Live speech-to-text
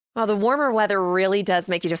Well, the warmer weather really does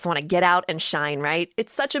make you just want to get out and shine, right?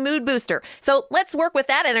 It's such a mood booster. So let's work with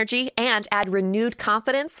that energy and add renewed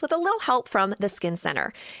confidence with a little help from the Skin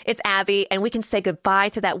Center. It's Abby, and we can say goodbye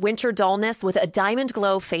to that winter dullness with a Diamond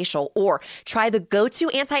Glow facial, or try the go-to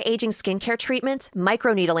anti-aging skincare treatment,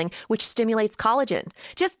 microneedling, which stimulates collagen.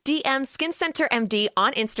 Just DM Skin Center MD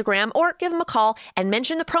on Instagram or give them a call and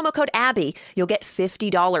mention the promo code Abby. You'll get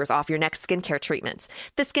 $50 off your next skincare treatment.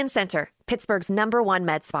 The Skin Center, Pittsburgh's #1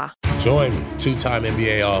 med spa. Join me, two-time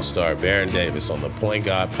NBA All-Star Baron Davis on the Point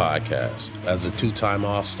Guard Podcast. As a two-time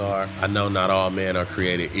All-Star, I know not all men are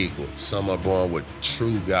created equal. Some are born with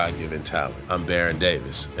true God-given talent. I'm Baron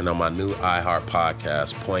Davis, and on my new iHeart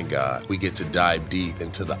podcast, Point Guard, we get to dive deep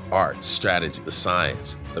into the art, strategy, the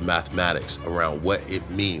science, the mathematics around what it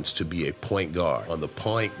means to be a point guard on the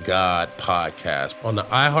Point Guard Podcast on the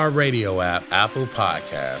iHeartRadio app, Apple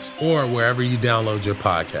Podcasts, or wherever you download your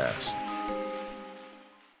podcasts.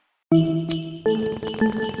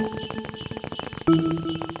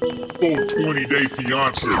 420-day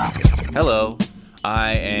fiance. Hello,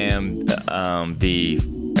 I am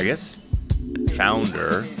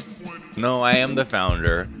founder. No, I am the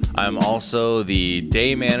founder. I'm also the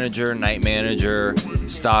day manager, night manager,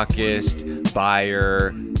 stockist,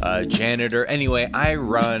 buyer, janitor. Anyway, I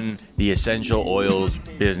run the essential oils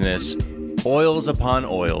business, Oils Upon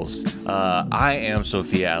Oils. I am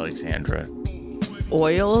Sophia Alexandra.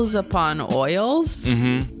 Oils upon oils?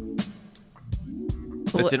 Mm-hmm.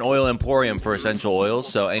 It's an oil emporium for essential oils,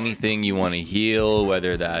 so anything you want to heal,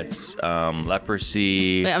 whether that's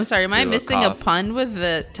leprosy. Wait, I'm sorry, am I missing a pun with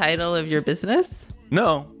the title of your business?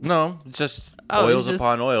 No, it's just Oils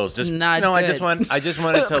Upon Oils. Just not no, good. I just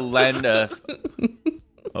wanted to lend a.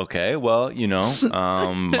 Okay, well,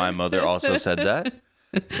 my mother also said that.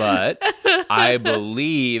 But I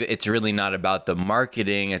believe it's really not about the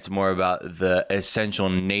marketing. It's more about the essential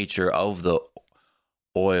nature of the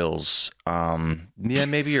oils. Yeah,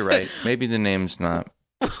 maybe you're right. Maybe the name's not.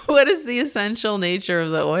 What is the essential nature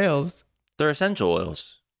of the oils? They're essential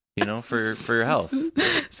oils, for your health.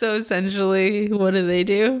 So essentially, what do they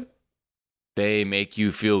do? They make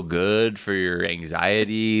you feel good for your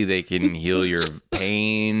anxiety. They can heal your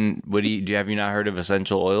pain. Have you not heard of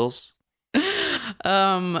essential oils?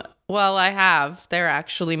 Well, I have. They're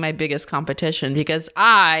actually my biggest competition because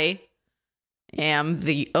I am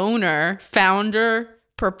the owner, founder,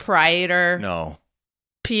 proprietor, No.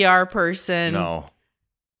 PR person, No.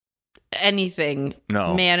 anything,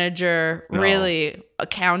 No. manager, No. really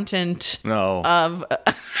accountant No. of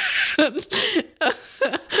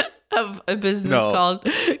of a business No. called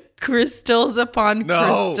Crystals Upon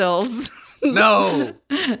No. Crystals. No.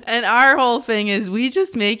 And our whole thing is we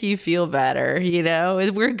just make you feel better,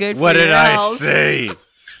 We're good for What your did I health. say?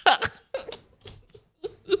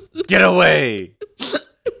 Get away.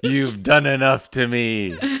 You've done enough to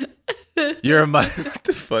me. You're my... What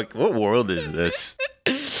the fuck? What world is this?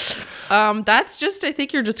 That's just, I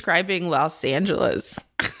think you're describing Los Angeles.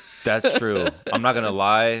 That's true. I'm not going to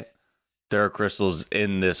lie. There are crystals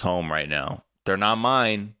in this home right now. They're not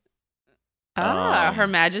mine. Her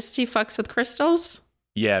Majesty fucks with crystals?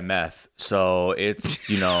 Yeah, meth. So it's,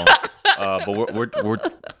 but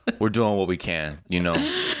we're doing what we can,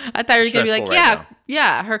 I thought you were going to be like, Stressful right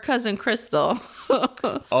yeah, her cousin Crystal.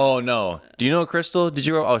 Oh no! Do you know Crystal? Did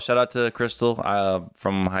you? Oh, shout out to Crystal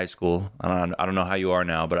from high school. I don't know how you are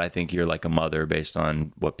now, but I think you're like a mother based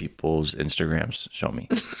on what people's Instagrams show me.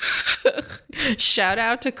 Shout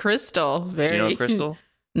out to Crystal. Do you know Crystal?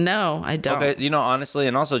 No, I don't. Okay, honestly,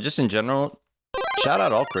 and also just in general, shout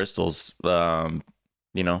out all crystals. In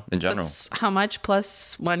general. That's how much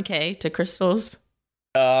plus 1K to crystals?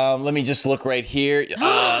 Let me just look right here.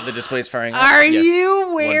 The display's firing up. Are Yes,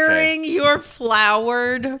 you wearing 1K. your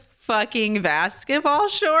flowered fucking basketball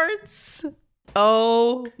shorts?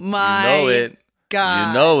 Oh my You know it. God.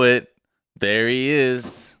 You know it. There he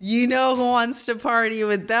is. You know who wants to party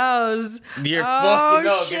with those. You're Oh, fucking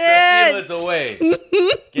no. shit. Get the feelings away.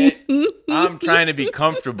 I'm trying to be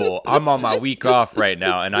comfortable. I'm on my week off right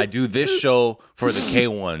now, and I do this show for the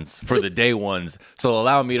K1s, for the day ones. So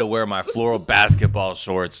allow me to wear my floral basketball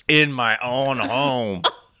shorts in my own home.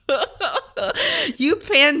 You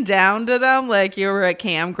panned down to them like you were a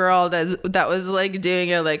cam girl that was like doing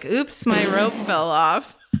it like, oops, my rope fell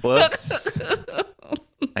off. Whoops.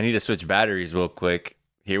 I need to switch batteries real quick.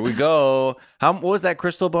 Here we go. What was that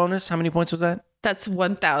crystal bonus? How many points was that? That's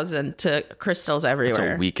 1,000 to crystals It's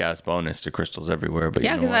everywhere. a weak ass bonus to crystals everywhere. But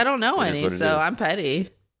Yeah, because I don't know It is any, what it so is. I'm petty.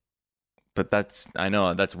 But I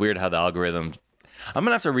know that's weird how the algorithm. I'm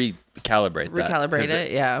gonna have to recalibrate that. Recalibrate 'cause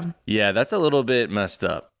it, yeah. Yeah, that's a little bit messed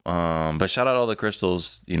up. But shout out all the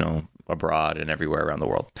crystals, abroad and everywhere around the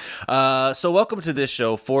world. So welcome to this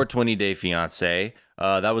show, 420 Day Fiance.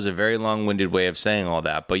 That was a very long-winded way of saying all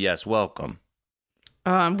that, but yes, welcome.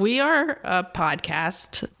 We are a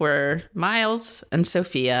podcast where Miles and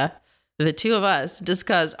Sophia, the two of us,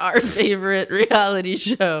 discuss our favorite reality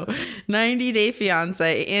show, 90 Day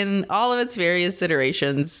Fiance, in all of its various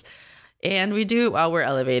iterations. And we do it while we're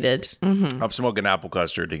elevated. Mm-hmm. I'm smoking apple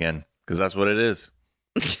custard again, because that's what it is.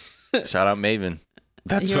 Shout out Maven.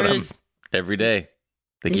 That's what I'm every day.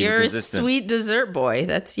 They keep You're it a consistent. Sweet dessert boy.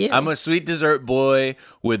 That's you. I'm a sweet dessert boy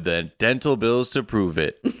with the dental bills to prove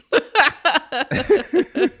it.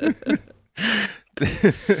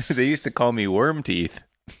 They used to call me worm teeth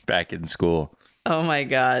back in school. Oh my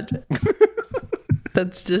God.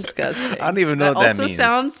 That's disgusting. I don't even know what that also means.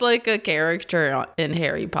 sounds like a character in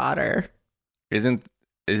Harry Potter. Isn't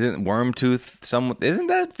Wormtooth some? Isn't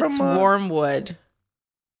that from It's Wormwood.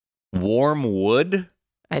 Wormwood?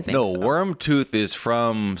 I think No, so. Wormtooth is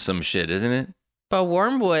from some shit, isn't it? But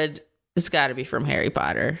Wormwood has got to be from Harry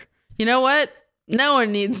Potter. You know what? No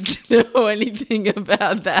one needs to know anything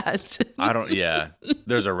about that. I don't. Yeah,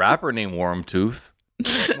 there's a rapper named Wormtooth.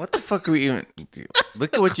 What the fuck are we even?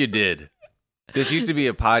 Look at what you did. This used to be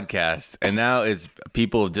a podcast, and now it's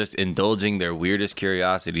people just indulging their weirdest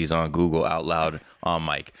curiosities on Google out loud on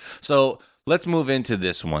mic. So let's move into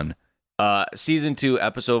this one. Season 2,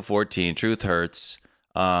 episode 14, Truth Hurts.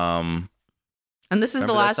 And this is the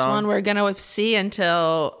Remember that last song? one we're going to see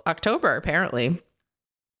until October, apparently.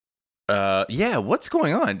 Yeah, what's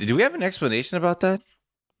going on? Do we have an explanation about that?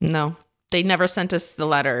 No, they never sent us the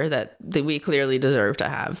letter that we clearly deserve to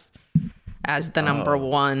have. As the number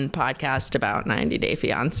one podcast about 90 Day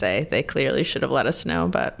Fiance, they clearly should have let us know,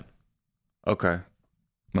 but Okay.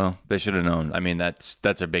 Well, they should have known. I mean, that's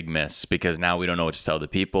a big miss because now we don't know what to tell the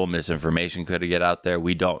people. Misinformation could get out there.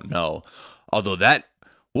 We don't know. Although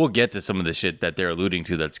we'll get to some of the shit that they're alluding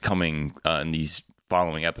to that's coming in these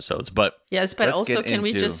following episodes. But yes, but let's also get can we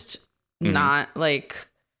into- just Mhm. not like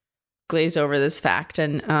glaze over this fact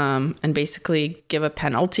and basically give a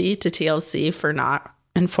penalty to TLC for not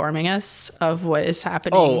informing us of what is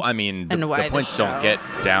happening? Oh, I mean, And why the the points don't show- get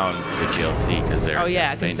down to TLC because they're. Oh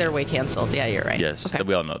yeah, because they- they're way canceled. Yeah, you're right. Yes, Okay.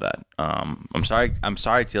 we all know that. I'm sorry,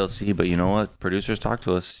 TLC, but you know what? Producers talk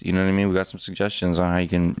to us. You know what I mean? We got some suggestions on how you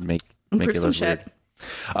can make Improve it some less shit. weird.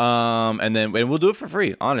 And we'll do it for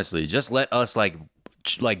free. Honestly, just let us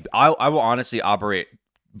I will honestly operate.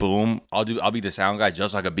 Boom! I'll be the sound guy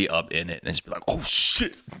just so I could be up in it and just be like, oh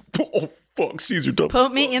shit, oh fuck, Caesar dumb.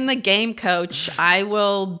 Put me in the game, coach. I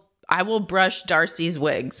will brush Darcy's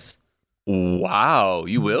wigs. Wow,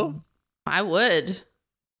 you will? I would.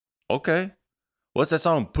 Okay. What's that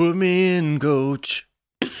song? Put me in, coach.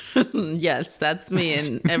 Yes, that's me.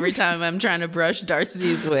 And every time I'm trying to brush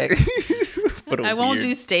Darcy's wig. I won't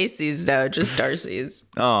do Stacy's though, just Darcy's.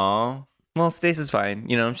 Oh, well, Stacey's fine.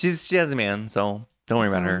 You know, she has a man, so don't worry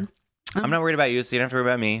about her. I'm not worried about you, so you don't have to worry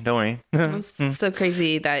about me. Don't worry. It's so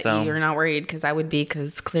crazy that So- you're not worried because I would be,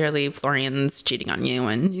 because clearly Florian's cheating on you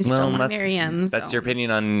and you still want to marry him. That's so. your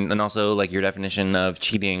opinion on, and also like your definition of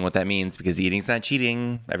cheating, what that means, because eating's not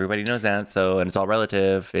cheating. Everybody knows that. So, and it's all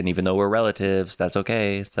relative. And even though we're relatives, that's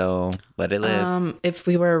okay. So let it live. If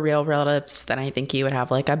we were real relatives, then I think you would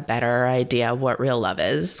have like a better idea of what real love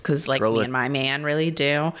is, because like Girl, me if- and my man really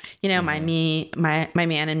do. You know, my man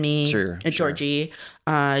and me, Sure, Georgie.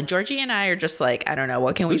 Georgie and I are just like, I don't know,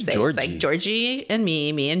 what can we Who's say? Georgie? It's like Georgie and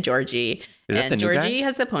me and Georgie. Is that And the new guy? Georgie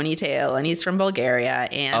has a ponytail and he's from Bulgaria.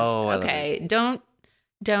 And Oh, I love okay, don't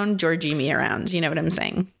Georgie me around. You know what I'm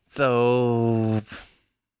saying? So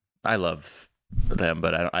I love them,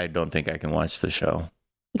 but I don't think I can watch the show.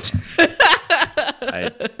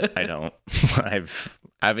 I don't.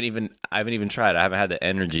 I haven't even tried. I haven't had the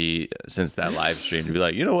energy since that live stream to be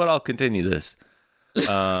like, you know what, I'll continue this.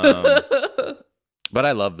 But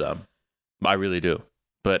I love them. I really do.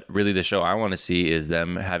 But really the show I want to see is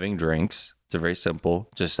them having drinks. It's a very simple.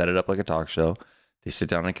 Just set it up like a talk show. They sit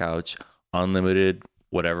down on a couch, unlimited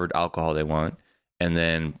whatever alcohol they want, and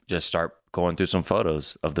then just start going through some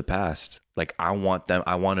photos of the past. Like I want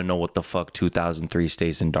to know what the fuck 2003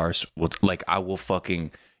 Stace and Darce was like. I will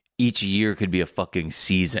fucking, each year could be a fucking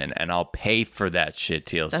season and I'll pay for that shit,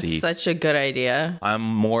 TLC. That's such a good idea. I'm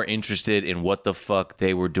more interested in what the fuck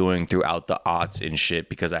they were doing throughout the aughts and shit,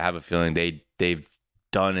 because I have a feeling they've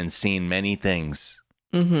done and seen many things.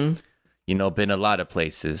 Mm-hmm. You know, been a lot of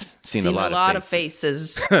places, seen a lot of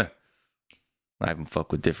faces. faces. I haven't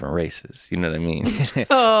fucked with different races. You know what I mean?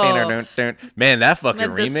 Oh, Man, that fucking met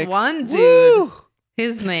remix. this one dude. Woo!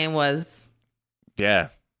 His name was Yeah.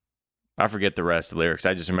 I forget the rest of the lyrics.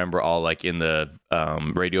 I just remember all like in the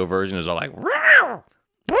radio version, it was all like, "Row!"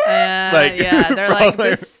 yeah, they're like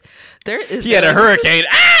this. He had a hurricane.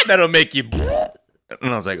 That'll make you.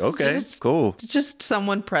 And I was like, okay, cool. Just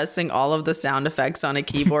someone pressing all of the sound effects on a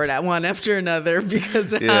keyboard at one after another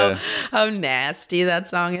because of how nasty that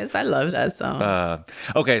song is. I love that song.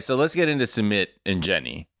 Okay, so let's get into Sumit and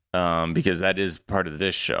Jenny. Because that is part of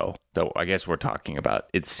this show that I guess we're talking about,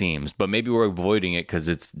 it seems. But maybe we're avoiding it because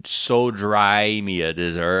it's so dry. Mia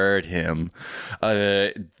desert him.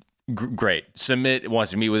 Great. Sumit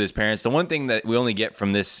wants to meet with his parents. The one thing that we only get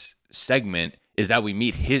from this segment is that we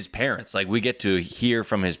meet his parents. Like, we get to hear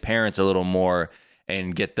from his parents a little more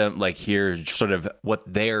and get them, like, hear sort of what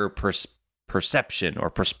their perception or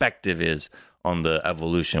perspective is on the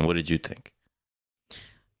evolution. What did you think?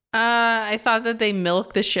 I thought that they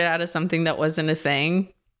milked the shit out of something that wasn't a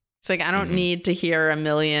thing. It's like, I don't need to hear a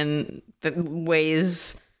million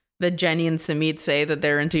ways that Jenny and Sumit say that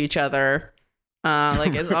they're into each other.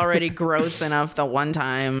 Like, it's already gross enough the one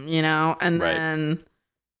time, you know? And then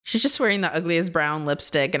she's just wearing the ugliest brown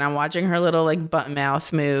lipstick, and I'm watching her little, like, butt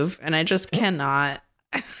mouth move, and I just cannot.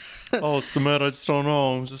 Sumit, I just don't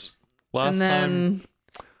know. Just last time.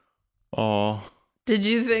 Oh. Did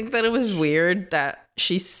you think that it was weird that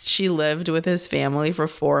she lived with his family for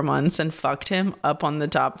 4 months and fucked him up on the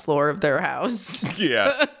top floor of their house?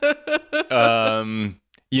 Yeah.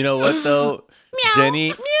 You know what though? Meow, Jenny.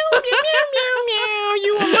 Meow, meow, meow, meow, meow.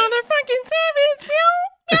 You a motherfucking savage. Meow,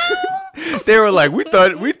 meow. They were like, we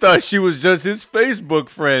thought she was just his Facebook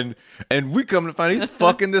friend, and we come to find he's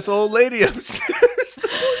fucking this old lady upstairs.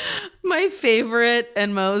 My favorite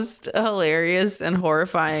and most hilarious and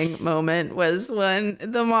horrifying moment was when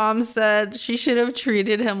the mom said she should have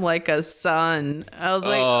treated him like a son. I was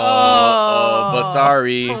like, but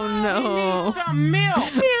sorry. Oh, no. Some milk.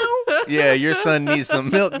 Yeah, your son needs some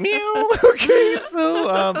milk. Meow. Okay, so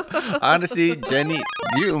honestly, Jenny,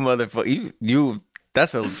 you motherfucker, you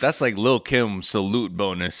that's like Lil Kim salute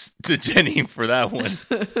bonus to Jenny for that one.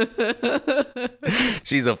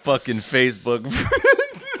 She's a fucking Facebook friend.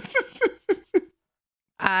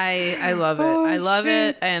 I love it. I love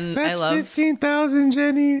it, and that's I love 15,000,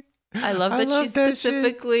 Jenny. I love that she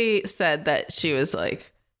specifically said that she was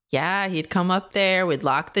like, yeah, he'd come up there, we'd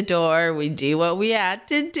lock the door, we'd do what we had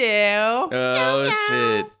to do. Oh, meow, meow.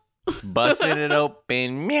 shit. Busting it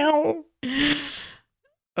open. Meow.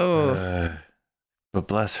 Oh. But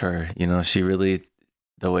bless her, you know, she really,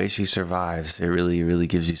 the way she survives, it really, really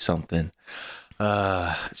gives you something.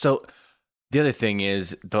 So the other thing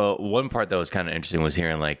is, the one part that was kind of interesting was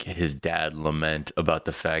hearing like his dad lament about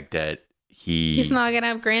the fact that he's not gonna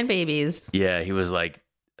have grandbabies. Yeah, he was like,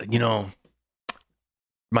 you know,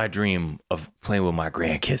 my dream of playing with my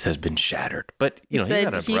grandkids has been shattered. But you know, he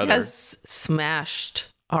got a brother. He has smashed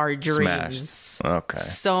our dreams. Okay,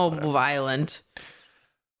 so violent.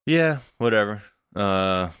 Yeah, whatever.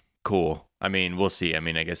 Cool. I mean, we'll see. I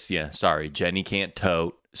mean, I guess, yeah, sorry, Jenny can't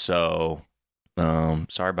tote, so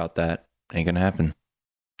sorry about that. Ain't gonna happen.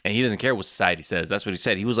 And he doesn't care what society says. That's what he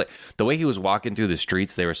said. He was like, the way he was walking through the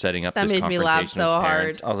streets, they were setting up that this made confrontation me laugh with so his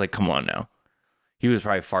parents. hard. I was like, come on now. He was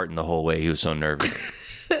probably farting the whole way. He was so nervous.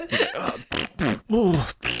 He's like, and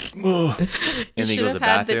then he goes to the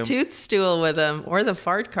had bathroom. the toot stool with him or the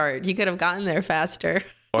fart cart. He could have gotten there faster.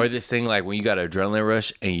 Or this thing like when you got an adrenaline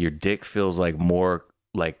rush and your dick feels like more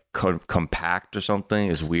like compact or something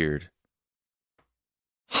is weird.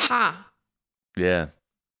 Ha. Yeah.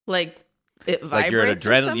 Like it vibrates. Like you're an or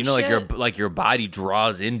some adrenaline, you know, shit? like your body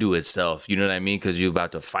draws into itself. You know what I mean? Because you're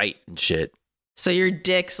about to fight and shit. So your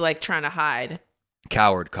dick's like trying to hide.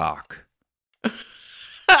 Coward cock.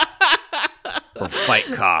 Or fight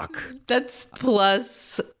cock. That's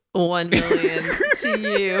plus 1 million to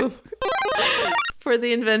you for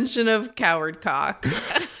the invention of coward cock.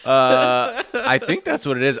 I think that's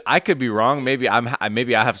what it is. I could be wrong. Maybe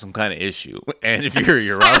I have some kind of issue. And if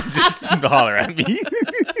you're wrong, just holler at me.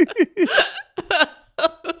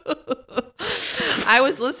 I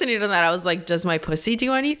was listening to that. I was like, does my pussy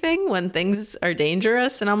do anything when things are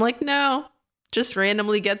dangerous? And I'm like, no, just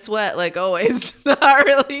randomly gets wet like always. Not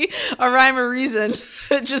really a rhyme or reason.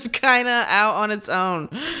 Just kind of out on its own.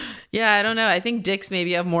 Yeah, I don't know. I think dicks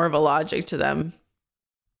maybe have more of a logic to them.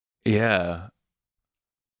 Yeah.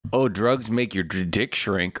 Oh, drugs make your dick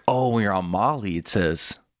shrink. Oh, when you're on Molly, it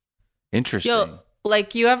says. Interesting. Yo,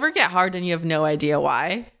 like you ever get hard and you have no idea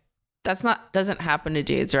why? Doesn't happen to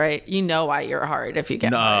dudes, right? You know why you're hard if you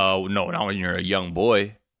get hard. No, not when you're a young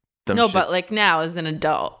boy. But like now as an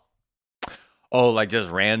adult. Oh, like just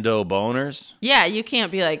rando boners? Yeah, you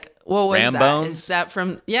can't be like, well, what is that? Rambones? Is that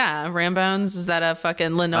from, Rambones? Is that a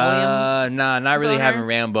fucking linoleum? Nah, not really boner? having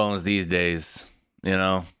rambones these days, you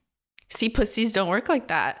know? See, pussies don't work like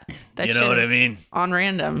that. That You know shit what I is mean? On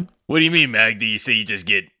random. What do you mean, Magda? You say you just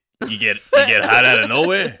get hot out of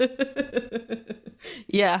nowhere?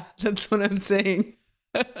 Yeah, that's what I'm saying.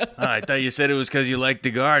 I thought you said it was because you liked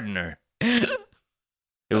the gardener. It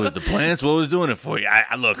was the plants. What was doing it for you?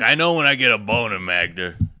 Look, I know when I get a boner,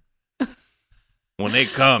 Magda. When they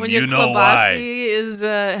come, When you your know why.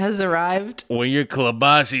 has arrived. When your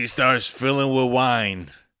klobasi starts filling with wine,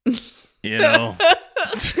 you know.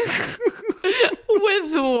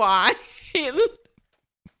 With wine.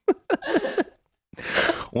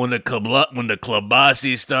 When the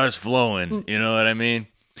klobasi starts flowing, you know what I mean?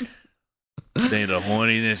 Then the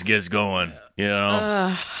horniness gets going, you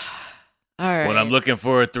know. All right. When I'm looking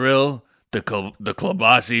for a thrill, the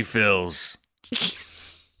klobasi fills.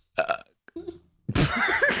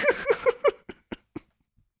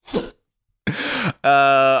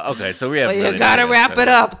 Okay, so we have. But you really gotta nothing wrap to it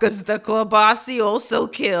say. up because the klobasi also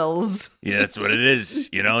kills. Yeah, that's what it is.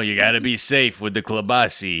 You know, you gotta be safe with the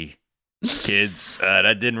klobasi, kids.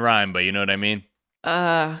 That didn't rhyme, but you know what I mean.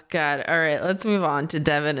 God. All right, let's move on to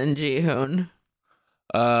Devin and Ji-hoon.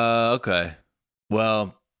 Okay.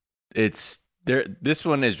 Well, it's there. This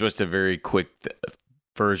one is just a very quick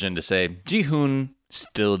version to say Ji-hoon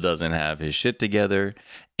still doesn't have his shit together,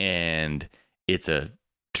 and it's a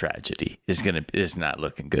tragedy. It's not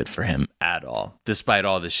looking good for him at all, despite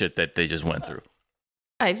all the shit that they just went through.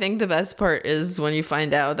 I think the best part is when you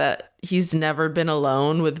find out that he's never been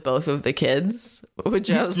alone with both of the kids,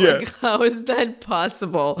 which I was like, how is that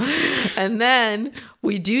possible? And then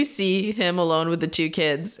we do see him alone with the two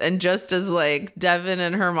kids. And just as like Devin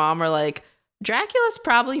and her mom are like, Dracula's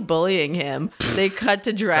probably bullying him, they cut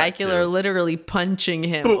to Dracula literally punching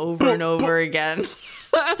him over and over again.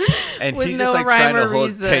 And With he's no just like rhyme trying to or hold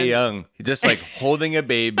reason. Taeyong. He's just like holding a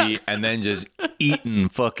baby and then just eating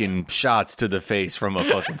fucking shots to the face from a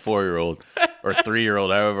fucking 4-year-old or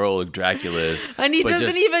 3-year-old, however old Dracula is. And he But doesn't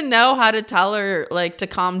just- even know how to tell her like to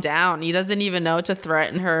calm down. He doesn't even know to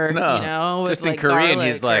threaten her. No, you know, with, just in like, Korean, garlic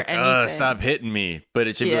he's or like, anything. stop hitting me. But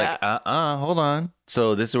it should Yeah. be like, hold on.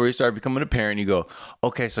 So this is where you start becoming a parent. You go,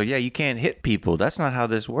 okay, so yeah, you can't hit people. That's not how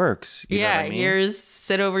this works. You know Yeah, what I mean? here's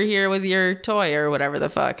sit over here with your toy or whatever the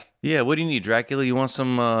fuck. Yeah, what do you need, Dracula? You want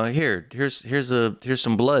some? Here's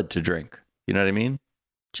some blood to drink. You know what I mean?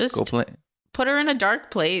 Just Go play. put her in a dark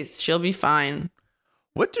place. She'll be fine.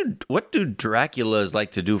 What do Draculas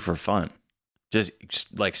like to do for fun? Just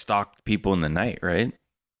like stalk people in the night, right?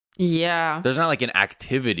 Yeah. There's not like an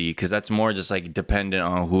activity because that's more just like dependent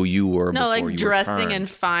on who you were. No, before like you were dressing turned. in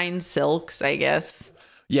fine silks, I guess.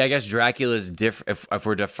 Yeah, I guess Dracula's different if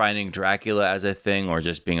we're defining Dracula as a thing or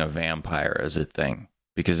just being a vampire as a thing.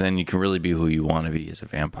 Because then you can really be who you want to be as a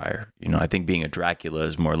vampire. You know, I think being a Dracula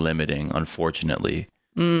is more limiting, unfortunately.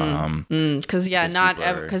 Because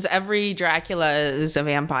Because every Dracula is a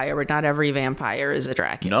vampire, but not every vampire is a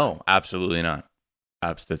Dracula. No, absolutely not.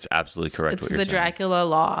 That's absolutely correct. It's what the you're saying. Dracula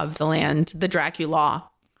law of the land. The Dracula.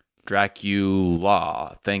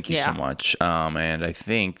 Dracula. Thank you so Yeah. much. And I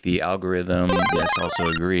think the algorithm, also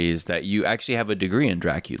agrees that you actually have a degree in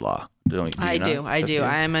Dracula. Do I you do. not, I do. Sophia?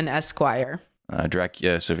 I am an Esquire.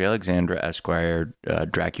 Sophia Alexandra Esquire,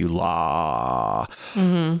 Dracula.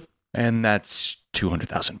 Mm-hmm. And that's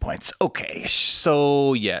 200,000 points. Okay,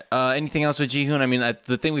 so yeah. Anything else with Ji-hoon? I mean,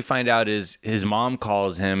 the thing we find out is his mom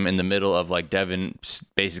calls him in the middle of like Devin.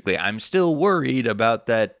 Basically, I'm still worried about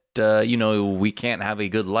that. We can't have a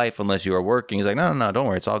good life unless you are working. He's like, no, don't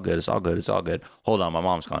worry. It's all good. It's all good. It's all good. Hold on. My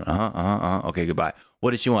mom's calling. Okay, goodbye.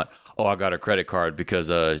 What does she want? Oh, I got her credit card because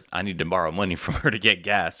I need to borrow money from her to get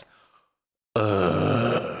gas.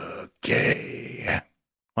 Okay.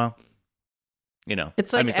 Well,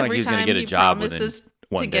 It's like it's not every he's time gonna get a he job promises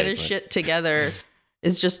within to get one day, his but- shit together,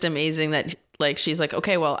 it's just amazing that like she's like,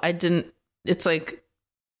 okay, well, I didn't. It's like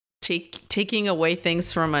taking away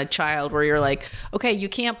things from a child where you're like, okay, you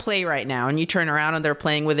can't play right now, and you turn around and they're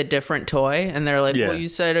playing with a different toy, and they're like, Yeah. well, you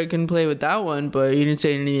said I can play with that one, but you didn't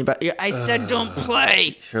say anything about. I said don't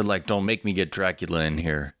play. You're like, don't make me get Dracula in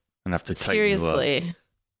here and have to tighten you up. Seriously,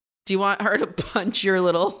 do you want her to punch your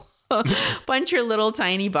little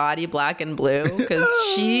tiny body black and blue? Because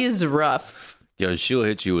she's rough. Yo, she'll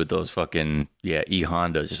hit you with those fucking E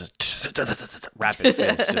Honda, just rapid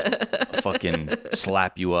fist, just fucking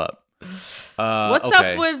slap you up. What's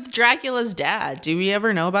okay. up with Dracula's dad? Do we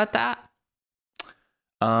ever know about that?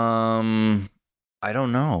 I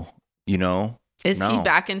don't know. Is he No.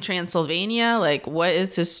 back in Transylvania? Like, what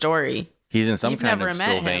is his story? He's in some You've kind never of met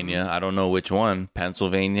him. Sylvania. I don't know which one.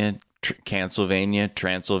 Pennsylvania, Cansylvania,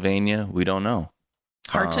 Transylvania. We don't know.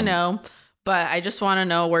 Hard to know, but I just want to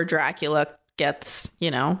know where Dracula gets,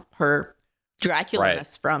 her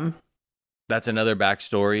Dracula-ness from. that's another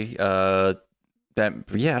backstory. I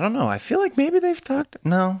don't know. I feel like maybe they've talked.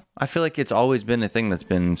 No, I feel like it's always been a thing that's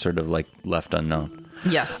been sort of like left unknown.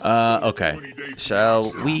 Yes. Okay.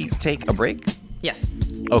 Shall we take a break? Yes.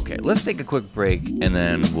 Okay, let's take a quick break and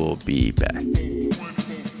then we'll be back.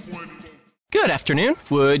 Good afternoon.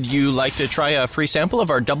 Would you like to try a free sample of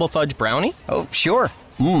our double fudge brownie? Oh, sure.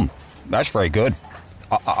 That's very good.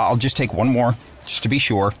 I'll just take one more, just to be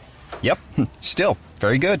sure. Yep, still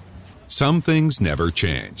very good. Some things never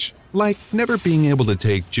change, like never being able to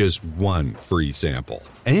take just one free sample.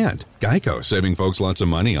 And Geico saving folks lots of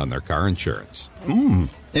money on their car insurance.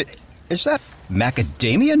 Is that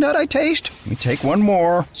macadamia nut I taste? Let me take one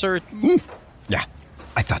more. Sir, Yeah,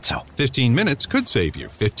 I thought so. 15 minutes could save you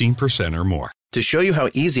 15% or more. To show you how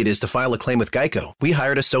easy it is to file a claim with Geico, we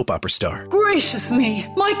hired a soap opera star. Gracious me,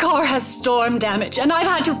 my car has storm damage and I've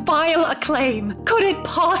had to file a claim. Could it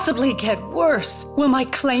possibly get worse? Will my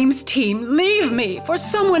claims team leave me for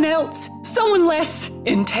someone else? Someone less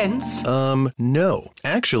intense? No.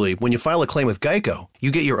 Actually, when you file a claim with Geico, you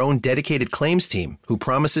get your own dedicated claims team who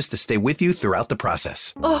promises to stay with you throughout the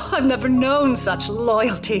process. Oh, I've never known such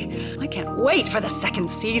loyalty. I can't wait for the second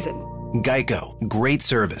season. Geico. Great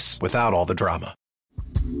service without all the drama.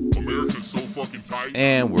 America's so fucking tight.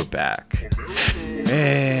 And we're back.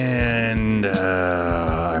 And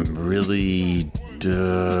I'm really...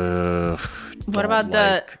 What about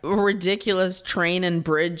the ridiculous train and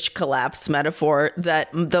bridge collapse metaphor that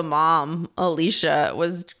the mom, Alicia,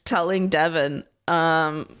 was telling Devin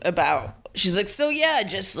about? She's like, so yeah,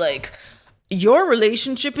 just like your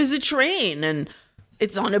relationship is a train and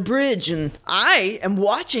it's on a bridge and I am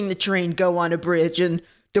watching the train go on a bridge and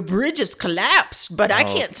the bridge has collapsed, but I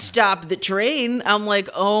can't stop the train. I'm like,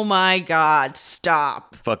 oh my God,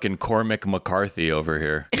 stop. Fucking Cormac McCarthy over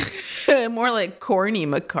here. More like Corny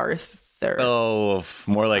MacArthur. Oh,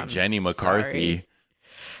 more like Jenny McCarthy.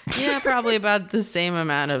 Sorry. Yeah, probably about the same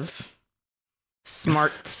amount of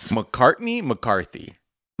smarts. McCarthy.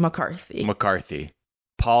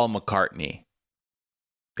 Paul McCartney.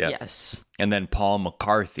 Yep. Yes. And then Paul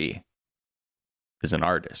McCarthy is an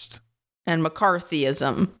artist. And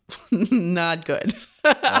McCarthyism, not good.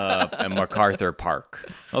 And MacArthur Park.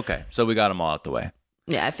 Okay, so we got them all out the way.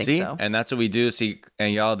 Yeah, I think See? so. And that's what we do. See,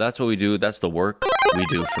 and y'all, that's what we do. That's the work we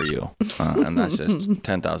do for you. And that's just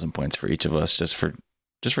 10,000 points for each of us just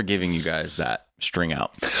for giving you guys that string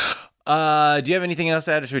out. Do you have anything else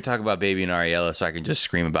to add, or should we talk about Baby and Ariella so I can just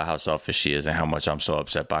scream about how selfish she is and how much I'm so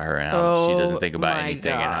upset by her and how she doesn't think about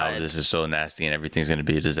anything and how this is so nasty and everything's going to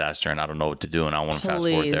be a disaster and I don't know what to do and I want to fast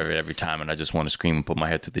forward there every time and I just want to scream and put my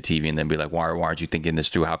head through the TV and then be like, why aren't you thinking this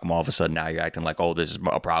through? How come all of a sudden now you're acting like, oh, this is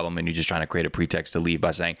a problem and you're just trying to create a pretext to leave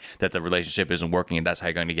by saying that the relationship isn't working and that's how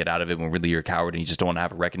you're going to get out of it when really you're a coward and you just don't want to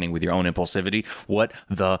have a reckoning with your own impulsivity? What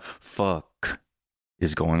the fuck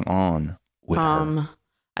is going on with her?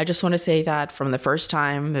 I just want to say that from the first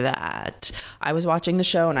time that I was watching the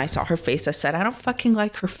show and I saw her face, I said, I don't fucking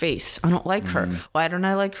like her face. I don't like her. Why don't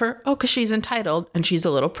I like her? Oh, because she's entitled and she's a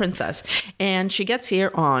little princess. And she gets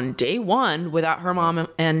here on day one without her mom.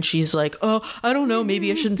 And she's like, oh, I don't know. Maybe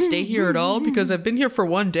I shouldn't stay here at all because I've been here for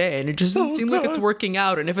one day and it just doesn't seem like it's working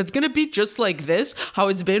out. And if it's going to be just like this, how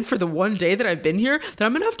it's been for the one day that I've been here, then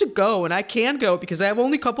I'm going to have to go. And I can go because I have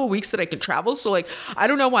only a couple of weeks that I can travel. So like, I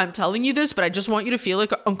don't know why I'm telling you this, but I just want you to feel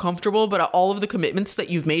like uncomfortable but all of the commitments that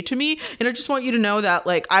you've made to me, and I just want you to know that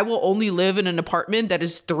like I will only live in an apartment that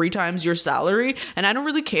is 3 times your salary, and I don't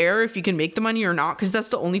really care if you can make the money or not because that's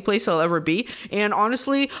the only place I'll ever be. And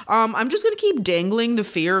honestly, I'm just gonna keep dangling the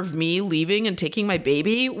fear of me leaving and taking my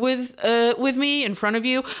baby with me in front of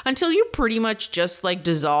you until you pretty much just like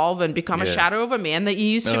dissolve and become a shadow of a man that you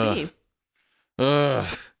used to be.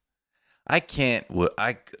 I can't.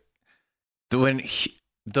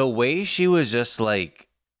 The way she was just like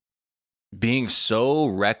being so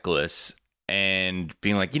reckless and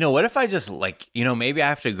being like, you know, what if I just like, you know, maybe I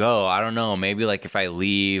have to go. I don't know. Maybe like if I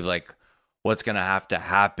leave, like what's going to have to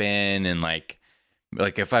happen. And like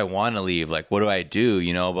if I want to leave, like, what do I do?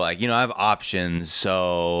 You know, but like, you know, I have options.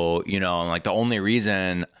 So, you know, like the only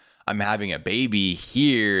reason I'm having a baby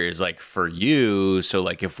here is like for you. So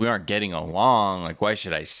like, if we aren't getting along, like, why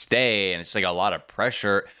should I stay? And it's like a lot of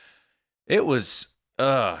pressure. It was,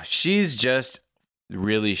 she's just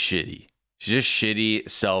really shitty. She's just shitty,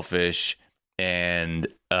 selfish, and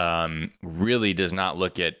really does not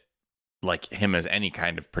look at like him as any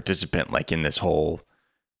kind of participant, like in this whole,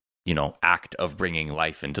 you know, act of bringing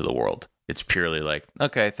life into the world. It's purely like,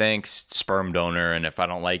 okay, thanks, sperm donor, and if I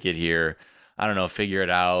don't like it here, I don't know, figure it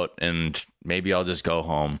out, and maybe I'll just go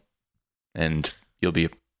home, and you'll be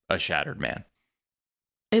a shattered man.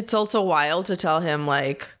 It's also wild to tell him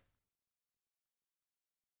like,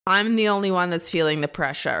 I'm the only one that's feeling the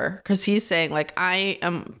pressure, because he's saying like, I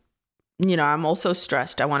am, I'm also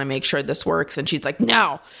stressed. I want to make sure this works. And she's like,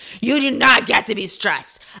 no, you do not get to be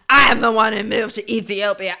stressed. I'm the one who moved to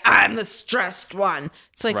Ethiopia. I'm the stressed one.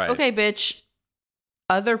 It's like, okay, bitch,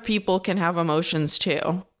 other people can have emotions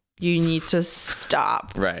too. You need to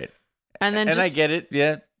stop. Right. And then I get it.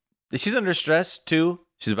 Yeah. She's under stress too.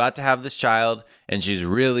 She's about to have this child and she's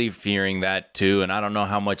really fearing that too. And I don't know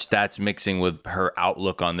how much that's mixing with her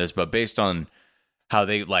outlook on this, but based on how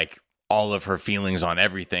they like all of her feelings on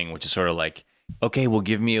everything, which is sort of like, okay, well,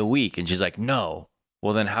 give me a week. And she's like, no.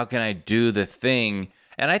 Well, then how can I do the thing?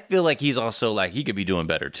 And I feel like he's also like, he could be doing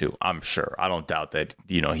better too. I'm sure. I don't doubt that,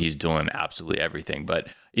 he's doing absolutely everything, but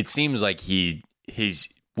it seems like he's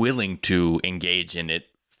willing to engage in it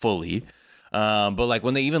fully. But like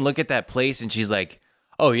when they even look at that place and she's like,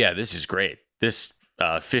 oh yeah, this is great. This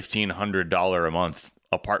 $1,500 a month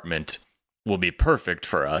apartment will be perfect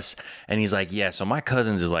for us. And he's like, yeah, so my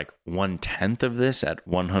cousin's is like 1/10 of this at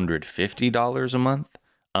 $150 a month.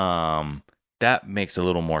 That makes a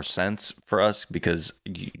little more sense for us because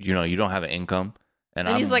you don't have an income. And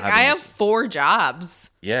he's like, I have 4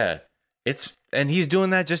 jobs. Yeah. And he's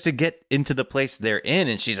doing that just to get into the place they're in.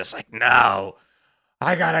 And she's just like, no,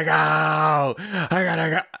 I gotta go.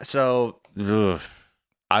 So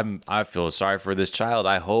I feel sorry for this child.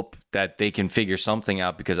 I hope that they can figure something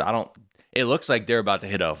out because it looks like they're about to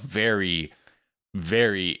hit a very,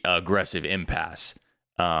 very aggressive impasse.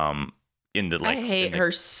 I hate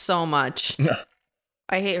her so much.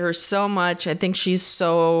 I hate her so much. I think she's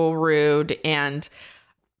so rude and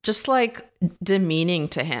just like demeaning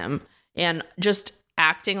to him and just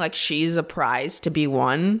acting like she's a prize to be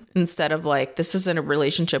won instead of like, this isn't a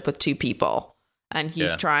relationship with 2 people and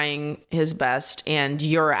he's trying his best and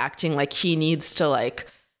you're acting like he needs to like,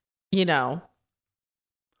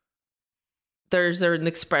 there's an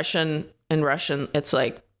expression in Russian. It's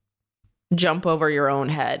like, jump over your own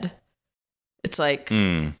head. It's like,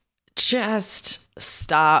 just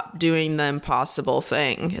stop doing the impossible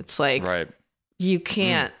thing. It's like, you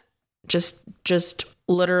can't just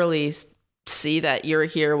literally see that you're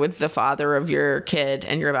here with the father of your kid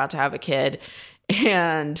and you're about to have a kid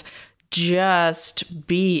and just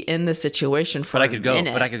be in the situation for a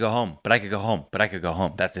minute. But I could go home.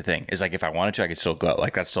 That's the thing. It's like, if I wanted to, I could still go.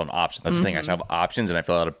 Like, that's still an option. That's the thing. I still have options and I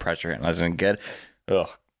feel a lot of pressure and I wasn't good. Ugh.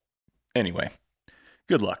 Anyway,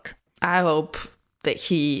 good luck. I hope that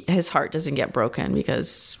his heart doesn't get broken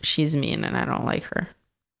because she's mean and I don't like her.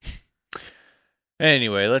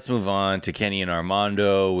 Anyway, let's move on to Kenny and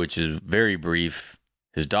Armando, which is very brief.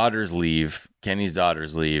 His daughters leave. Kenny's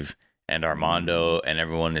daughters leave. And Armando and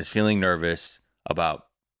everyone is feeling nervous about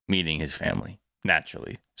meeting his family,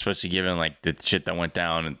 naturally. Especially given like the shit that went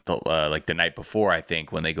down like the night before, I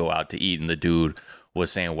think, when they go out to eat and the dude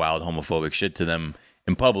was saying wild homophobic shit to them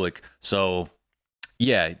in public. So,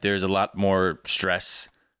 yeah, there's a lot more stress.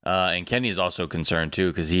 And Kenny is also concerned, too,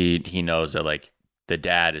 because he knows that like the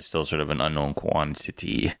dad is still sort of an unknown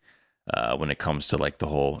quantity when it comes to like the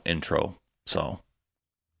whole intro. So.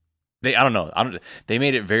 I don't know. They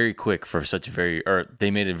made it very quick for they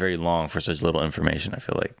made it very long for such little information, I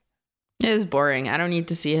feel like. It is boring. I don't need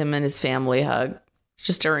to see him and his family hug. It's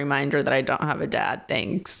just a reminder that I don't have a dad.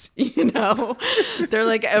 Thanks. They're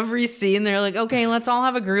like every scene, they're like, okay, let's all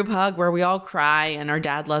have a group hug where we all cry and our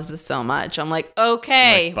dad loves us so much. I'm like,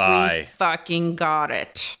 okay, we fucking got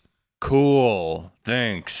it. Cool.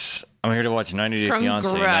 Thanks. I'm here to watch 90 Day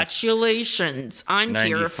Fiancé. Congratulations. I'm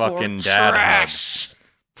here for fucking dad trash.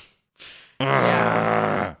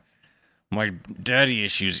 Yeah. My daddy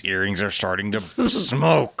issues earrings are starting to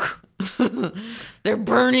smoke. They're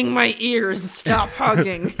burning my ears. Stop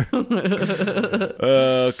hugging.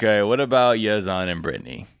 Okay, what about Yazan and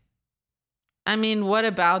Brittany? I mean, what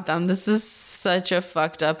about them? This is such a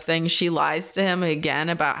fucked up thing. She lies to him again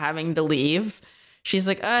about having to leave. She's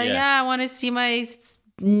like, yeah, I want to see my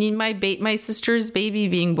sister's baby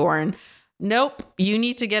being born. Nope, you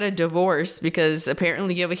need to get a divorce because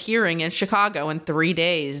apparently you have a hearing in Chicago in 3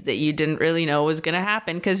 days that you didn't really know was going to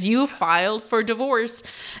happen because you filed for divorce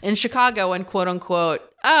in Chicago and quote unquote,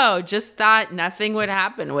 just thought nothing would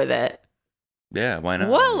happen with it. Yeah, why not?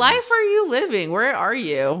 What life are you living? Where are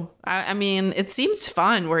you? I mean, it seems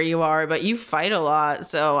fun where you are, but you fight a lot,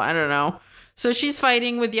 so I don't know. So she's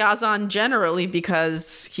fighting with Yazan generally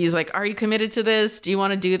because he's like, are you committed to this? Do you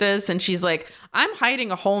want to do this? And she's like, I'm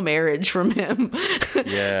hiding a whole marriage from him.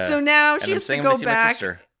 Yeah. So now she has to go back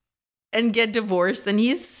and get divorced. And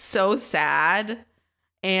he's so sad.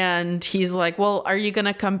 And he's like, well, are you going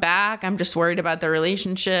to come back? I'm just worried about the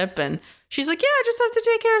relationship. And She's like, yeah, I just have to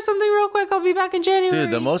take care of something real quick. I'll be back in January.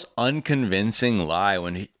 Dude, the most unconvincing lie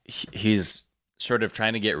when he's sort of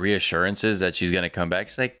trying to get reassurances that she's gonna come back.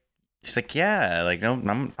 She's like, yeah, like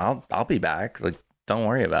no, I'll be back. Like, don't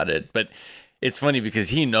worry about it. But it's funny because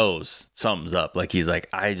he knows something's up. Like he's like,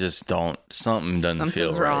 I just don't. Something doesn't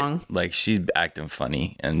feel right. Wrong. Like she's acting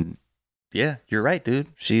funny, and yeah, you're right, dude.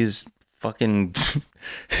 She's fucking.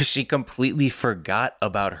 She completely forgot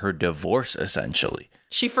about her divorce. Essentially,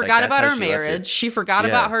 she forgot about her she marriage. She forgot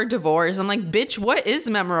about her divorce. I'm like, bitch, what is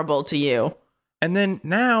memorable to you? And then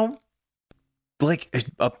now. Like,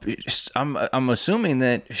 I'm assuming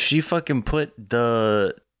that she fucking put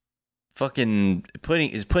the fucking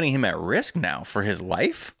putting him at risk now for his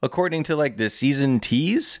life, according to like the season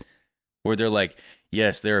tease, where they're like,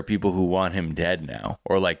 yes, there are people who want him dead now,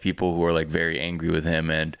 or like people who are like very angry with him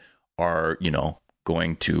and are, you know,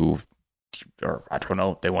 going to, or I don't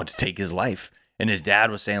know, they want to take his life. And his dad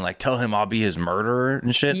was saying like, tell him I'll be his murderer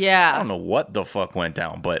and shit. Yeah, I don't know what the fuck went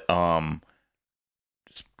down, but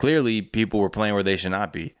clearly people were playing where they should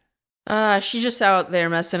not be. She's just out there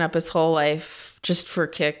messing up his whole life just for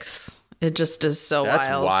kicks. It just is so wild. That's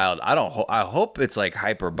wild. I hope it's like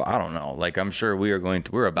hyper. I don't know. Like I'm sure we're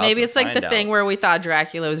about. Maybe it's like the out. thing where we thought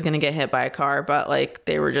Dracula was gonna get hit by a car, but like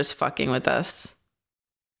they were just fucking with us.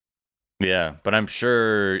 Yeah, but I'm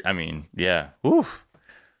sure. I mean, yeah. Oof.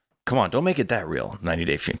 Come on, don't make it that real. 90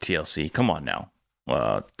 Day TLC. Come on now.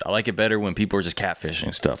 I like it better when people are just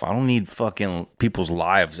catfishing stuff. I don't need fucking people's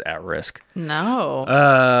lives at risk. No.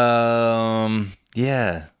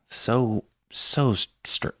 Yeah. So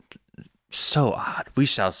odd. We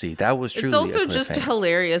shall see. That was truly. It's also just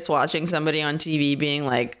hilarious watching somebody on TV being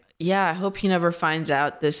like, "Yeah, I hope he never finds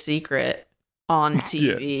out this secret on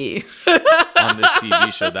TV." On this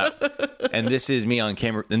TV show, and this is me on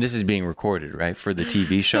camera, and this is being recorded, right, for the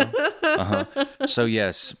TV show. So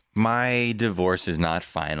yes, my divorce is not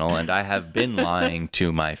final, and I have been lying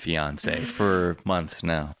to my fiance for months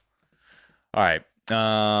now. All right, that's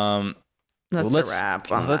a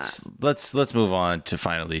wrap on let's move on to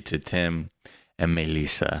finally to Tim and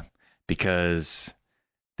Melissa, because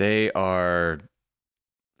they are.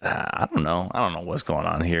 I don't know what's going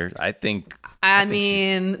on here. I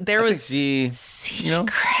mean, there was secrets. You know,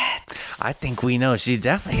 I think we know she's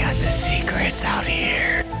definitely got the secrets out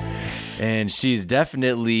here, and she's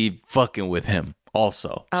definitely fucking with him.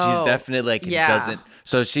 Also, she's definitely like doesn't.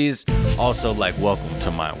 So she's also like, "Welcome to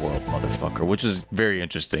my world, motherfucker," which is very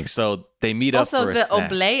interesting. So they meet up. Also, for the a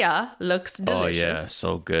snack. oblea looks delicious. Oh yeah,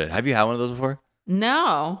 so good. Have you had one of those before?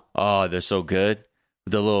 No. Oh, they're so good.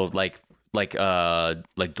 The little like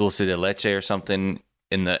dulce de leche or something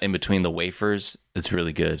in between the wafers. It's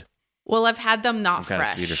really good. Well, I've had them not some fresh.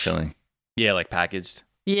 Kind of sweeter filling. Yeah, like packaged.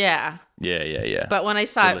 Yeah. Yeah. But when I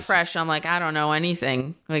saw it fresh, I'm like, I don't know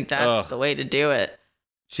anything. Like that's the way to do it.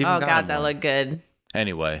 Oh God, that looked good.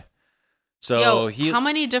 Anyway, so how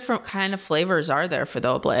many different kind of flavors are there for the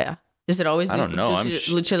oblea? Is it always I don't know.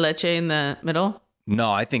 Lucha leche in the middle?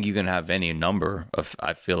 No, I think you can have any number of.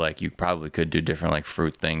 I feel like you probably could do different like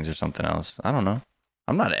fruit things or something else. I don't know.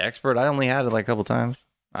 I'm not an expert. I only had it like a couple times.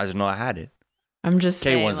 I just know I had it. I'm just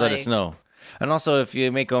saying. K1s, let us know. And also, if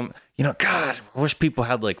you make them, you know, God, I wish people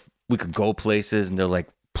had like we could go places and they're like,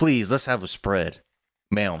 please, let's have a spread,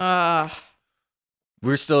 ma'am.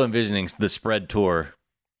 We're still envisioning the spread tour,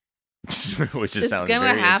 which is sounds gonna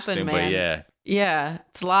very happen, interesting, man. but yeah. Yeah,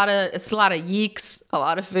 it's a lot of yeeks, a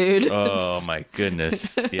lot of food. Oh my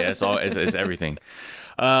goodness! Yeah, it's everything.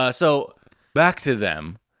 So back to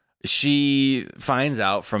them. She finds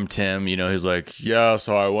out from Tim. You know, he's like, "Yeah,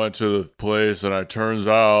 so I went to the place, and it turns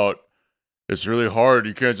out it's really hard.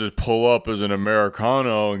 You can't just pull up as an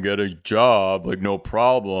Americano and get a job, like no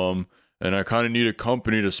problem. And I kind of need a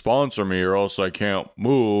company to sponsor me, or else I can't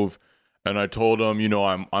move." And I told him, you know,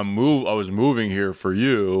 I was moving here for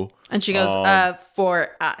you. And she goes, for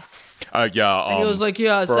us. Yeah. And he was like,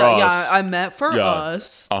 I meant for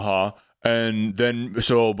us. And then,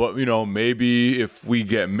 but you know, maybe if we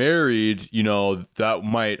get married, you know, that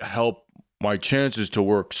might help my chances to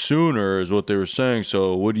work sooner, is what they were saying.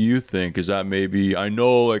 So what do you think? Is that maybe, I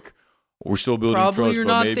know like we're still building Probably trust, you're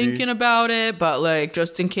but not maybe thinking about it, but like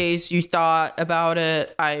just in case you thought about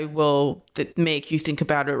it, I will make you think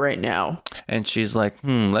about it right now. And she's like,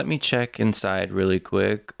 let me check inside really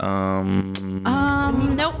quick. Nope.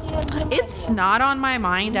 It's not on my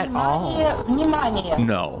mind at all.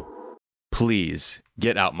 No. Please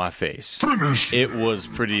get out my face. It was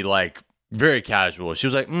pretty like very casual. She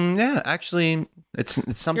was like, yeah, actually it's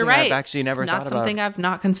something You're right. I've actually never thought about. It's not something I've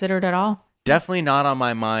not considered at all. Definitely not on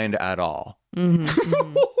my mind at all.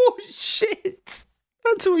 Mm-hmm. Oh, shit.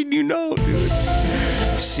 That's when you know,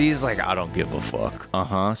 dude. She's like, I don't give a fuck.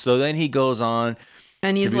 So then he goes on.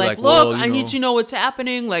 And he's to be like, well, look, you I know, need to know what's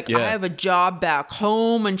happening. Like, Yeah. I have a job back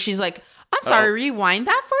home. And she's like, I'm sorry, rewind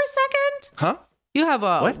that for a second. Huh? You have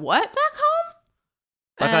a what back home?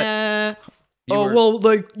 I thought you oh, were well,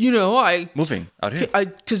 like, you know, moving out here.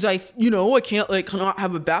 Because I can't, like, not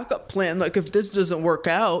have a backup plan. Like, if this doesn't work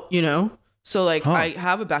out, you know? So, like, I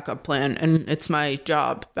have a backup plan, and it's my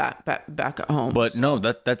job back at home. But no,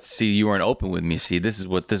 that's see, you weren't open with me. See, this is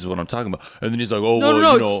what I'm talking about. And then he's like, oh, No,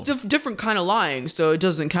 well, you know. it's different kind of lying, so it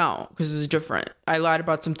doesn't count because it's different. I lied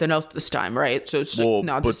about something else this time, right? So it's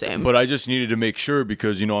not the same. But I just needed to make sure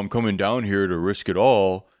because, you know, I'm coming down here to risk it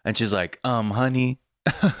all. And she's like, honey,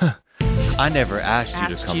 I never asked you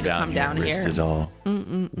to come down here and risk it all.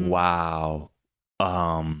 Wow.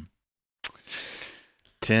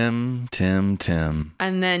 Tim.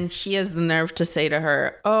 And then he has the nerve to say to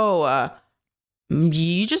her,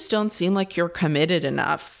 you just don't seem like you're committed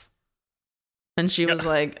enough. And she was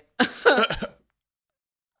like,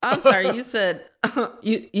 I'm sorry, you said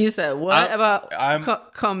you said what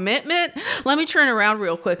about commitment? Let me turn around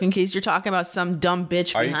real quick in case you're talking about some dumb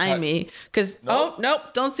bitch behind me. Because nope,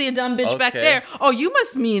 don't see a dumb bitch back there. Oh, you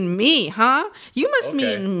must mean me, huh? You must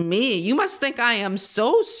mean me. You must think I am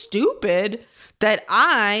so stupid that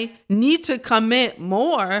I need to commit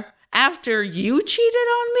more after you cheated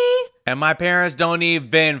on me. And my parents don't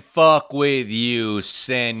even fuck with you,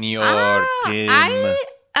 Senor Tim. I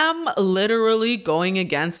am literally going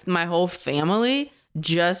against my whole family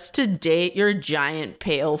just to date your giant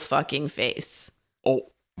pale fucking face. Oh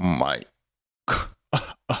my.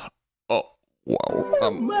 Oh,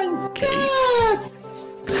 wow. Okay.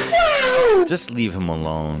 Just leave him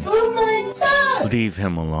alone. Oh my God. Leave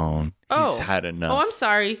him alone. He's had enough. Oh, I'm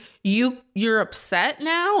sorry. You're upset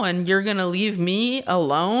now and you're going to leave me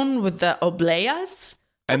alone with the obleas?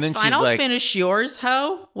 And then fine. she's I'll like, finish yours,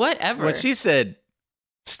 ho. Whatever. When she said,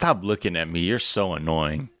 stop looking at me. You're so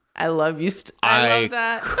annoying. I love you. I love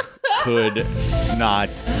that. Could not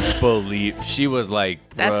believe. She was like,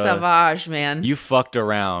 that's savage, man. You fucked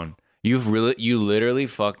around. You literally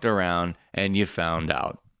fucked around and you found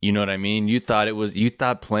out. You know what I mean? You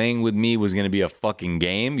thought playing with me was going to be a fucking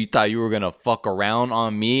game. You thought you were going to fuck around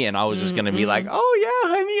on me and I was just going to be like, oh yeah,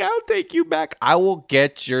 honey, I'll take you back. I will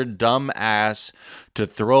get your dumb ass to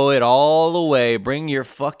throw it all away. Bring your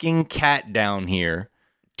fucking cat down here.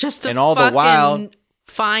 Just to and all the while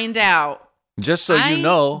find out. Just so you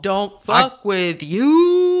know. Don't fuck with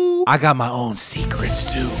you. I got my own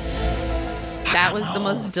secrets too. That was the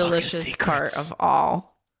most delicious part of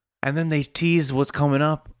all. And then they tease what's coming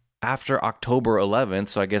up after October 11th.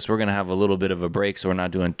 So I guess we're going to have a little bit of a break. So we're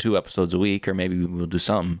not doing 2 episodes a week, or maybe we'll do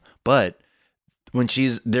something. But when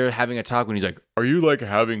they're having a talk, when he's like, are you like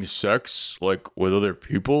having sex like with other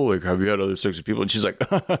people? Like, have you had other sex with people? And she's like,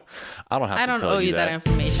 I don't owe you that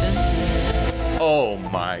information. Oh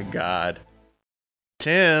my God.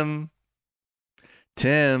 Tim.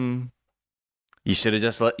 You should have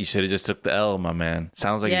just took the L, my man.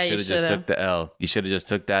 Sounds like you should have just took the L. You should have just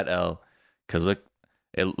took that L. Cause look,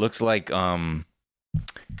 it looks like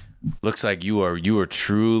you are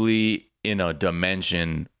truly in a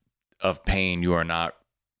dimension of pain you are not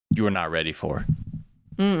ready for.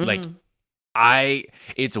 Mm-mm. Like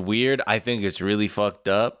it's weird. I think it's really fucked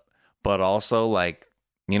up, but also like,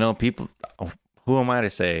 you know, people, who am I to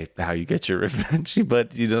say how you get your revenge?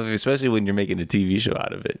 But, you know, especially when you're making a TV show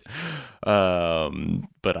out of it.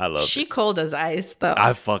 But I love it. She cold as ice, though.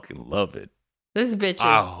 I fucking love it. This bitch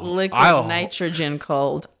is liquid nitrogen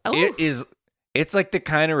cold. Oh. It's like the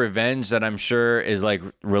kind of revenge that I'm sure is like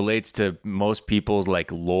relates to most people's like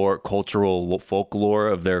cultural folklore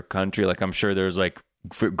of their country. Like I'm sure there's like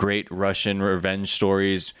great Russian revenge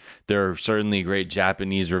stories. There are certainly great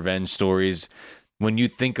Japanese revenge stories. When you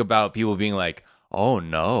think about people being like, oh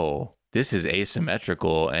no, this is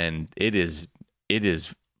asymmetrical and it is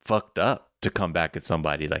fucked up to come back at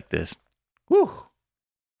somebody like this. Whew.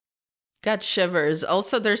 Got shivers.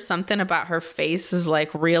 Also, there's something about her face is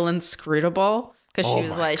like real inscrutable because she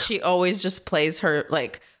was like, God. She always just plays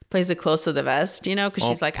it close to the vest, you know, because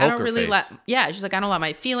she's like, I don't really she's like, I don't let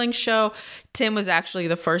my feelings show. Tim was actually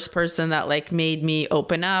the first person that like made me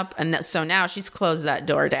open up. And so now she's closed that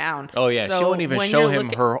door down. Oh yeah. So she won't even show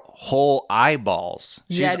him her whole eyeballs.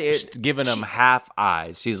 She's giving him half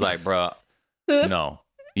eyes. She's like, bro, no,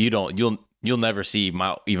 you'll never see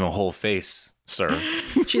my even whole face, sir.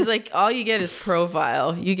 She's like, all you get is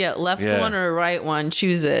profile. You get left one or right one.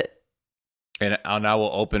 Choose it. And I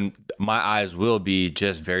will open, my eyes will be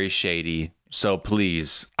just very shady. So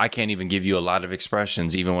please, I can't even give you a lot of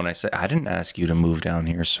expressions, even when I say, I didn't ask you to move down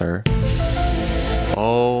here, sir.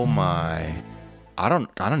 Oh my. I don't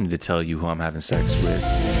need to tell you who I'm having sex with.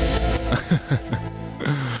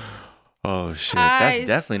 Oh shit, that's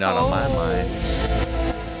definitely not on my mind.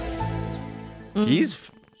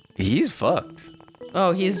 He's fucked.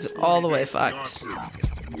 Oh, he's all the way fucked.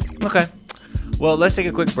 Okay. Well, let's take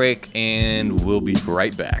a quick break and we'll be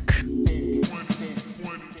right back.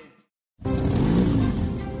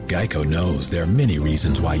 Geico knows there are many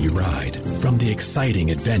reasons why you ride. From the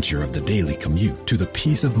exciting adventure of the daily commute to the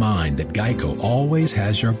peace of mind that Geico always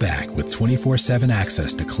has your back with 24/7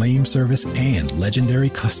 access to claim service and legendary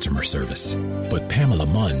customer service. But Pamela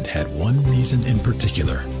Mund had one reason in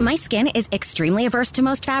particular. My skin is extremely averse to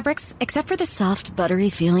most fabrics, except for the soft, buttery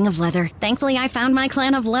feeling of leather. Thankfully, I found my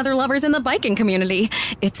clan of leather lovers in the biking community.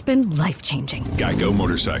 It's been life-changing. Geico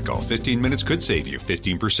Motorcycle. 15 minutes could save you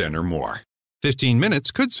 15% or more. 15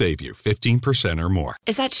 minutes could save you 15% or more.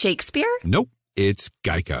 Is that Shakespeare? Nope, it's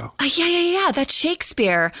Geico. Yeah, that's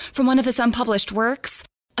Shakespeare from one of his unpublished works.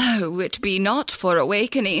 Oh, it be not for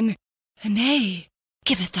awakening. Nay,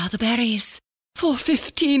 giveth thou the berries. For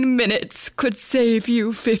 15 minutes could save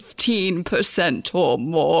you 15% or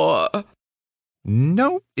more.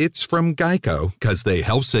 Nope, it's from Geico, because they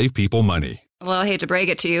help save people money. Well, I hate to break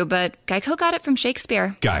it to you, but Geico got it from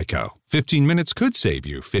Shakespeare. Geico. 15 minutes could save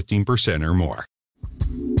you 15% or more.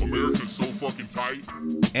 America's so fucking tight.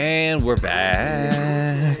 And we're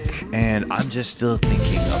back. And I'm just still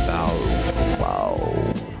thinking about,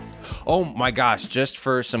 wow. Oh my gosh, just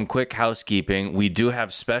for some quick housekeeping, we do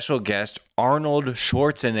have special guest Arnold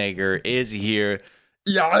Schwarzenegger is here.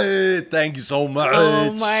 Yeah, thank you so much.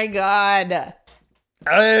 Oh my God.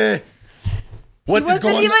 What he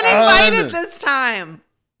wasn't even invited this time.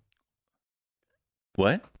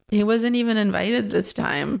 What? He wasn't even invited this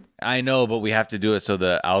time. I know, but we have to do it so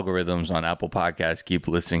the algorithms on Apple Podcasts keep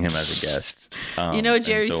listing him as a guest.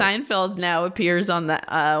 Jerry Seinfeld now appears on the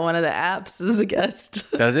one of the apps as a guest.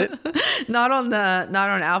 Does it? not on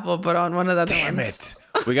Apple, but on one of the other Damn ones.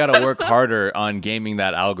 it. We got to work harder on gaming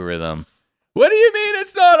that algorithm. What do you mean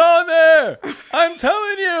it's not on there? I'm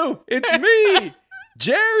telling you, it's me,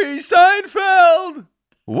 Jerry Seinfeld.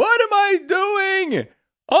 What am I doing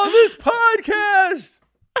on this podcast?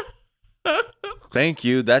 Thank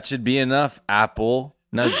you. That should be enough, Apple.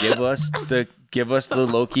 Now give us the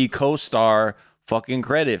low-key co-star fucking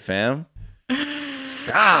credit, fam.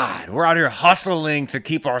 God, we're out here hustling to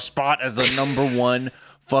keep our spot as the #1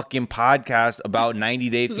 fucking podcast about 90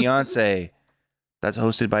 Day Fiancé. That's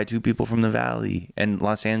hosted by two people from the Valley and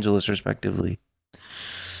Los Angeles, respectively.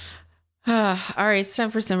 All right, it's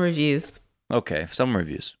time for some reviews. Okay, some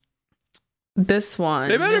reviews. This one.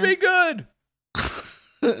 They better be good.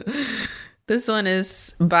 This one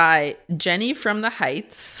is by Jenny from the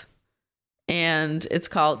Heights, and it's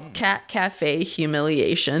called Cat Cafe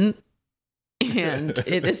Humiliation, and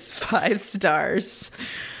it is 5 stars.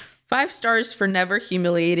 5 stars for never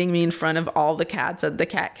humiliating me in front of all the cats at the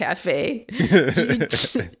Cat Cafe.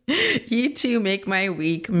 You two make my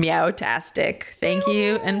week meow-tastic. Thank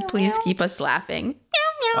you, and please keep us laughing.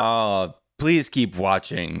 Oh, please keep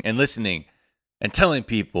watching and listening and telling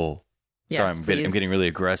people. Yes, Sorry, I'm getting really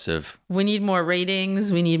aggressive. We need more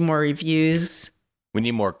ratings. We need more reviews. We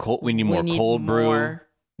need more cold brew.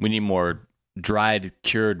 We need more dried,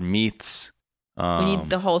 cured meats. We need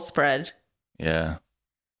the whole spread. Yeah.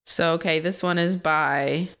 So, okay, this one is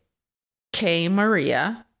by K.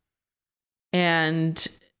 Maria. And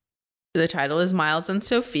the title is Miles and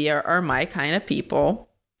Sophia Are My Kind of People.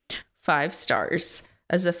 5 stars.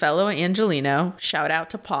 As a fellow Angelino, shout out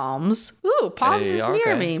to Palms. Ooh, Palms is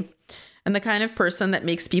near me. And the kind of person that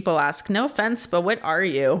makes people ask, no offense, but what are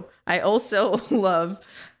you? I love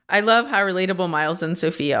how relatable Miles and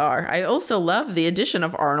Sophia are. I also love the addition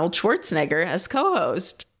of Arnold Schwarzenegger as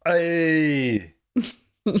co-host. Hey,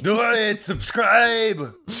 do it, subscribe.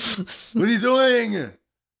 What are you doing?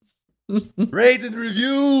 Rate and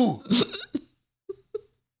review.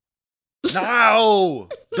 Now,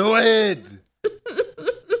 do it.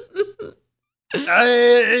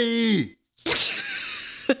 Hey.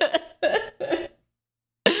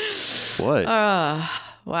 What?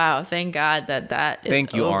 Wow. Thank God that is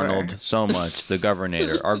Thank you, over. Arnold, so much. The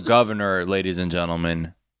governor, our governor, ladies and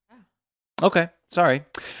gentlemen. Okay, sorry.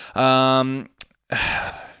 You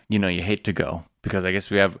hate to go because I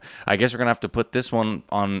guess we're gonna have to put this one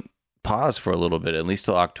on pause for a little bit, at least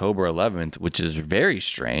till October 11th, which is very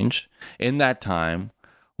strange. In that time,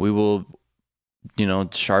 we will,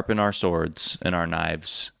 sharpen our swords and our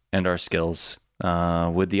knives and our skills.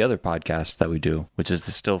 With the other podcast that we do, which is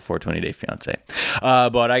the Still 420 Day Fiancé.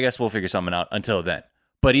 But I guess we'll figure something out until then.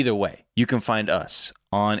 But either way, you can find us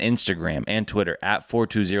on Instagram and Twitter at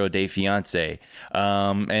 420dayfiance.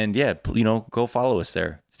 And yeah, go follow us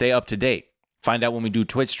there. Stay up to date. Find out when we do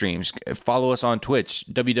Twitch streams. Follow us on Twitch,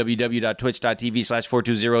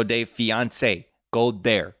 www.twitch.tv/420dayfiance. Go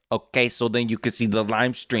there. Okay, so then you can see the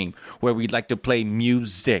live stream where we'd like to play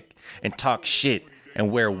music and talk shit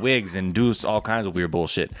and wear wigs and do all kinds of weird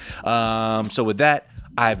bullshit. So with that,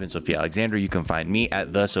 I've been Sophia Alexander. You can find me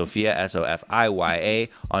at the Sophia, SOFIYA,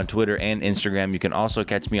 on Twitter and Instagram. You can also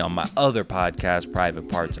catch me on my other podcast, Private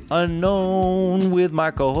Parts Unknown, with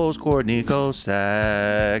my co-host Courtney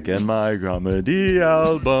Kosak, and my comedy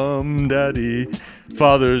album, Daddy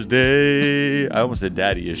Father's Day. I almost said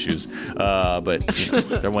Daddy Issues, but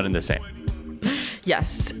they're one and the same.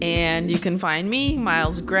 Yes, and you can find me,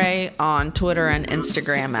 Miles Gray, on Twitter and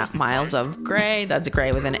Instagram at Miles of Gray. That's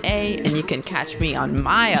Gray with an A. And you can catch me on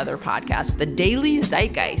my other podcast, The Daily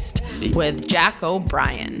Zeitgeist, with Jack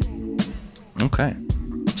O'Brien. Okay.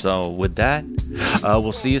 So with that,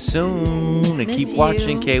 we'll see you soon. And keep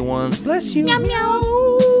watching K1s. Bless you. Meow, meow.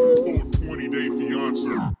 20-Day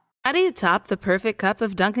Fiancé. How do you top the perfect cup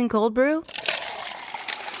of Dunkin' Cold Brew?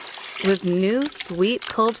 With new sweet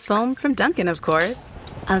cold foam from Dunkin', of course.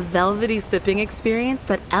 A velvety sipping experience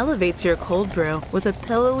that elevates your cold brew with a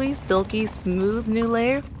pillowy, silky, smooth new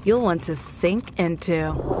layer you'll want to sink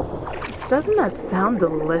into. Doesn't that sound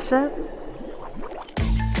delicious?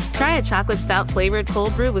 Try a chocolate stout flavored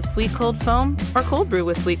cold brew with sweet cold foam or cold brew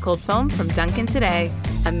with sweet cold foam from Dunkin' today.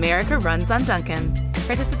 America runs on Dunkin'.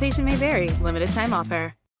 Participation may vary. Limited time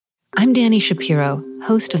offer. I'm Dani Shapiro,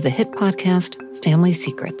 host of the hit podcast Family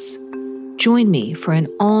Secrets. Join me for an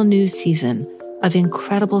all-new season of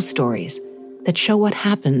incredible stories that show what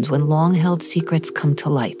happens when long-held secrets come to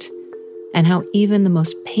light, and how even the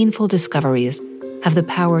most painful discoveries have the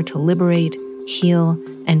power to liberate, heal,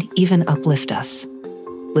 and even uplift us.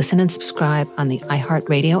 Listen and subscribe on the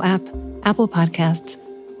iHeartRadio app, Apple Podcasts,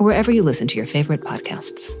 or wherever you listen to your favorite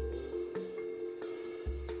podcasts.